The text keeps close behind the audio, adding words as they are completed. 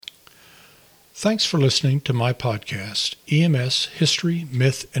Thanks for listening to my podcast, EMS History,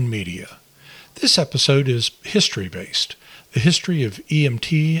 Myth, and Media. This episode is history-based, the history of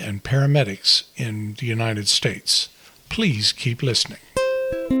EMT and paramedics in the United States. Please keep listening.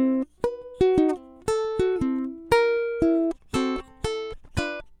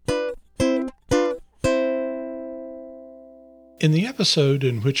 In the episode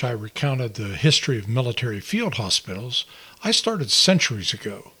in which I recounted the history of military field hospitals, I started centuries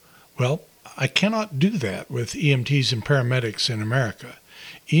ago. Well, I cannot do that with EMTs and paramedics in America.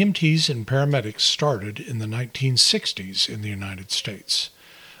 EMTs and paramedics started in the 1960s in the United States.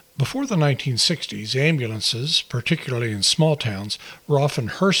 Before the 1960s, ambulances, particularly in small towns, were often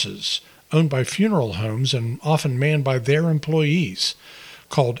hearses, owned by funeral homes and often manned by their employees.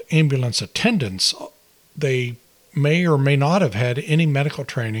 Called ambulance attendants, they may or may not have had any medical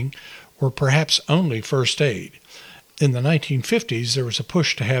training or perhaps only first aid. In the 1950s, there was a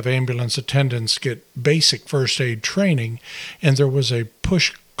push to have ambulance attendants get basic first aid training, and there was a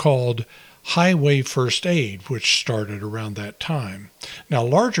push called highway first aid, which started around that time. Now,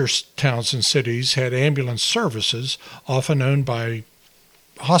 larger towns and cities had ambulance services, often owned by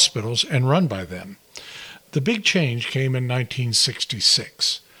hospitals and run by them. The big change came in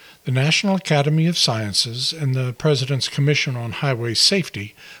 1966. The National Academy of Sciences and the President's Commission on Highway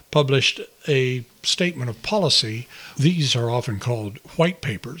Safety published a statement of policy. These are often called white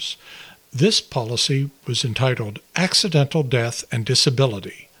papers. This policy was entitled Accidental Death and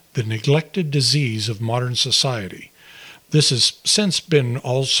Disability, the Neglected Disease of Modern Society. This has since been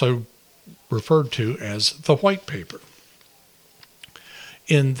also referred to as the white paper.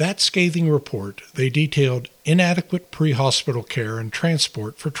 In that scathing report, they detailed inadequate pre-hospital care and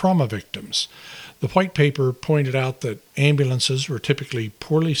transport for trauma victims. The white paper pointed out that ambulances were typically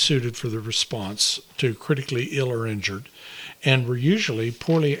poorly suited for the response to critically ill or injured, and were usually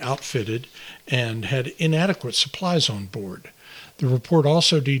poorly outfitted and had inadequate supplies on board. The report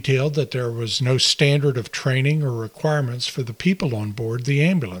also detailed that there was no standard of training or requirements for the people on board the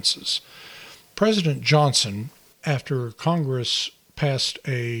ambulances. President Johnson, after Congress passed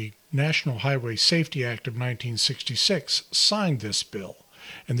a National Highway Safety Act of 1966, signed this bill,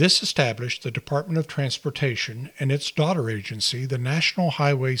 and this established the Department of Transportation and its daughter agency, the National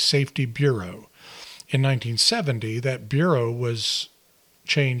Highway Safety Bureau. In 1970, that bureau was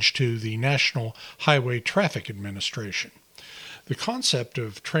changed to the National Highway Traffic Administration. The concept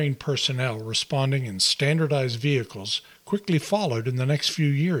of trained personnel responding in standardized vehicles quickly followed in the next few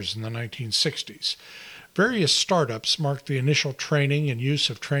years in the 1960s. Various startups marked the initial training and use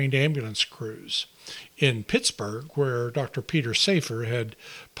of trained ambulance crews. In Pittsburgh, where Dr. Peter Safer had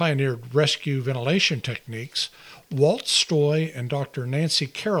pioneered rescue ventilation techniques, Walt Stoy and Dr. Nancy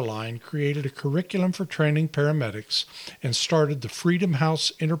Caroline created a curriculum for training paramedics and started the Freedom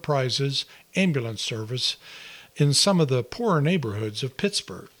House Enterprises ambulance service in some of the poorer neighborhoods of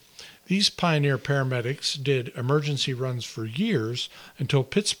Pittsburgh. These pioneer paramedics did emergency runs for years until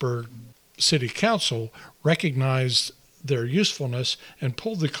Pittsburgh City Council recognized their usefulness and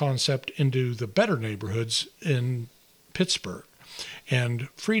pulled the concept into the better neighborhoods in Pittsburgh, and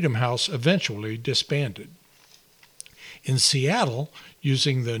Freedom House eventually disbanded. In Seattle,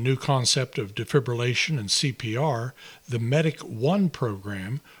 using the new concept of defibrillation and CPR, the Medic One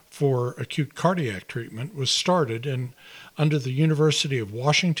program for acute cardiac treatment was started, and under the University of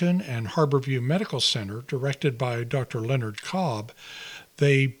Washington and Harborview Medical Center, directed by Dr. Leonard Cobb,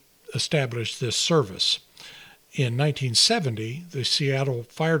 they established this service. In 1970, the Seattle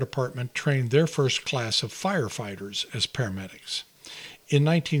Fire Department trained their first class of firefighters as paramedics. In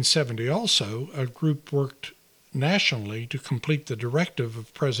 1970 also, a group worked nationally to complete the directive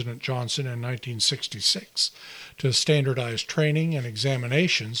of President Johnson in 1966 to standardize training and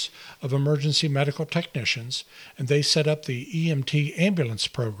examinations of emergency medical technicians, and they set up the EMT ambulance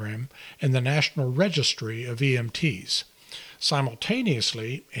program and the National Registry of EMTs.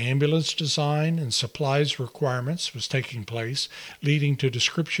 Simultaneously, ambulance design and supplies requirements was taking place, leading to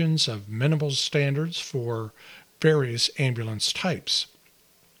descriptions of minimal standards for various ambulance types.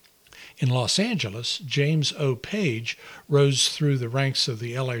 In Los Angeles, James O. Page rose through the ranks of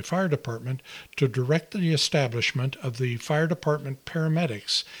the LA Fire Department to direct the establishment of the Fire Department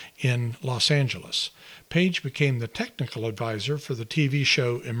paramedics in Los Angeles. Page became the technical advisor for the TV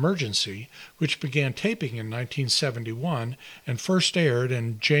show Emergency, which began taping in 1971 and first aired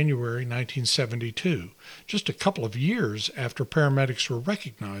in January 1972, just a couple of years after paramedics were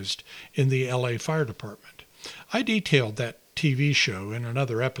recognized in the LA Fire Department. I detailed that TV show in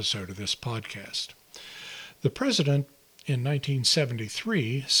another episode of this podcast. The president in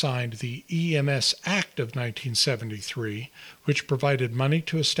 1973 signed the EMS Act of 1973, which provided money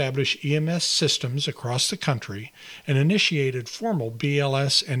to establish EMS systems across the country and initiated formal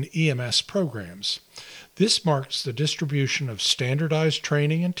BLS and EMS programs. This marks the distribution of standardized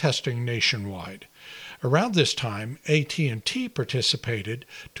training and testing nationwide. Around this time, AT&T participated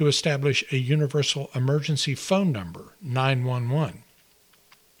to establish a universal emergency phone number, 911.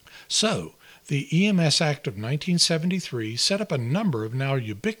 So, the EMS Act of 1973 set up a number of now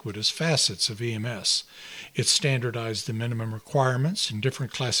ubiquitous facets of EMS. It standardized the minimum requirements and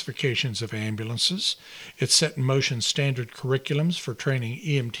different classifications of ambulances. It set in motion standard curriculums for training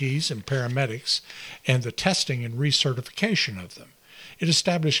EMTs and paramedics and the testing and recertification of them. It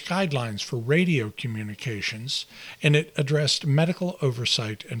established guidelines for radio communications, and it addressed medical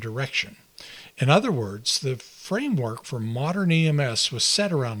oversight and direction. In other words, the framework for modern EMS was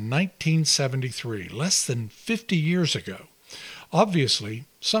set around 1973, less than 50 years ago. Obviously,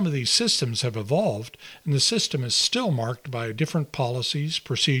 some of these systems have evolved, and the system is still marked by different policies,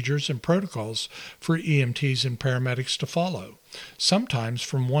 procedures, and protocols for EMTs and paramedics to follow, sometimes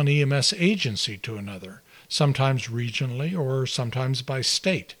from one EMS agency to another, sometimes regionally or sometimes by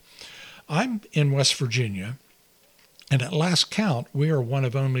state. I'm in West Virginia, and at last count, we are one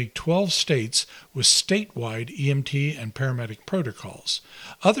of only 12 states with statewide EMT and paramedic protocols.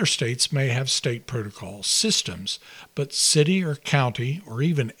 Other states may have state protocol systems, but city or county or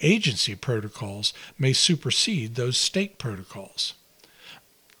even agency protocols may supersede those state protocols.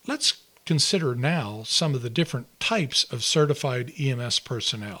 Let's consider now some of the different types of certified EMS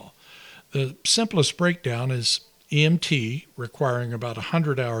personnel. The simplest breakdown is EMT, requiring about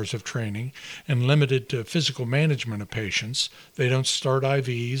 100 hours of training and limited to physical management of patients. They don't start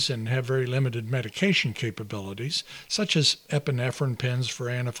IVs and have very limited medication capabilities, such as epinephrine pens for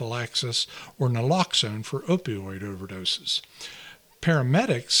anaphylaxis or naloxone for opioid overdoses.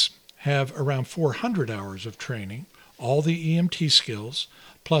 Paramedics have around 400 hours of training, all the EMT skills,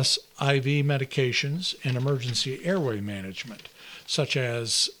 plus IV medications and emergency airway management, such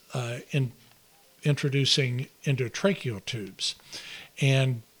as introducing endotracheal tubes.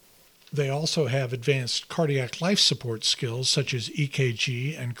 And they also have advanced cardiac life support skills such as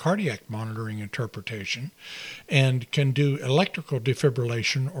EKG and cardiac monitoring interpretation, and can do electrical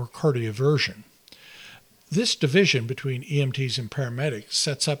defibrillation or cardioversion. This division between EMTs and paramedics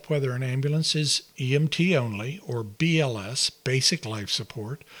sets up whether an ambulance is EMT only or BLS, basic life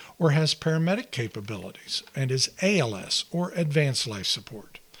support, or has paramedic capabilities and is ALS or advanced life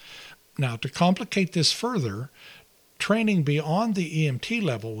support. Now, to complicate this further, training beyond the EMT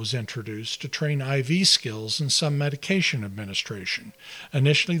level was introduced to train IV skills and some medication administration.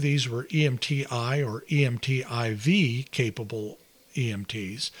 Initially, these were EMTI or EMT-IV capable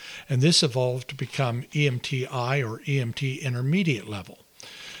EMTs, and this evolved to become EMTI or EMT intermediate level.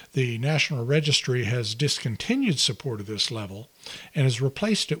 The National Registry has discontinued support of this level and has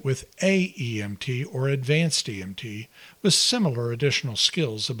replaced it with AEMT or Advanced EMT with similar additional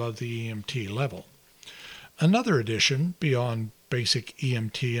skills above the EMT level. Another addition beyond basic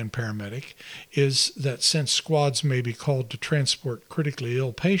EMT and paramedic is that since squads may be called to transport critically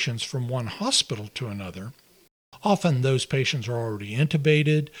ill patients from one hospital to another, often those patients are already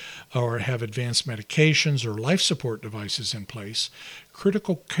intubated or have advanced medications or life support devices in place.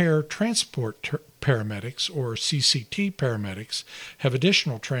 Critical care transport paramedics or CCT paramedics have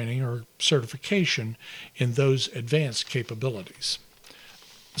additional training or certification in those advanced capabilities.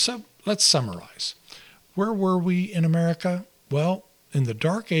 So let's summarize. Where were we in America? Well, in the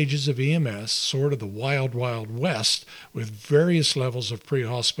dark ages of EMS, sort of the wild, wild west, with various levels of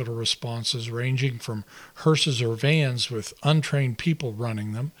pre-hospital responses ranging from hearses or vans with untrained people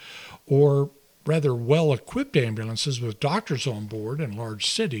running them, or rather well-equipped ambulances with doctors on board in large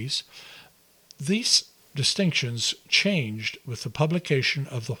cities, these distinctions changed with the publication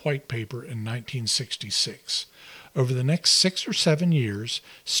of the White Paper in 1966. Over the next 6 or 7 years,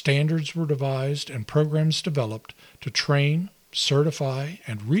 standards were devised and programs developed to train, certify,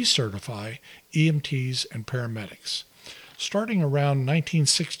 and recertify EMTs and paramedics. Starting around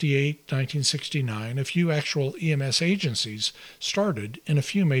 1968-1969, a few actual EMS agencies started in a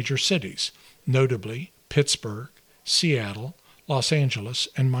few major cities, notably Pittsburgh, Seattle, Los Angeles,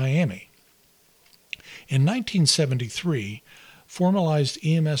 and Miami. In 1973, formalized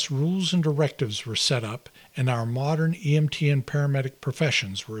EMS rules and directives were set up, and our modern EMT and paramedic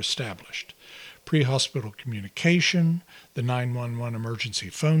professions were established. Pre-hospital communication, the 911 emergency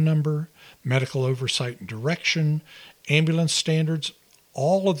phone number, medical oversight and direction, ambulance standards,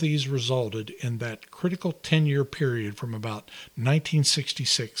 all of these resulted in that critical 10-year period from about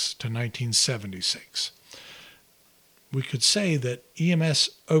 1966 to 1976. we could say that EMS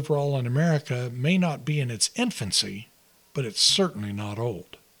overall in America may not be in its infancy, but it's certainly not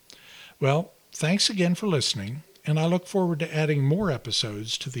old. Well, thanks again for listening, and I look forward to adding more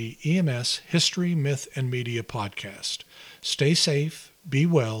episodes to the EMS History, Myth, and Media podcast. Stay safe, be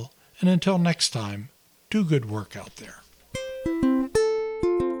well, and until next time, do good work out there.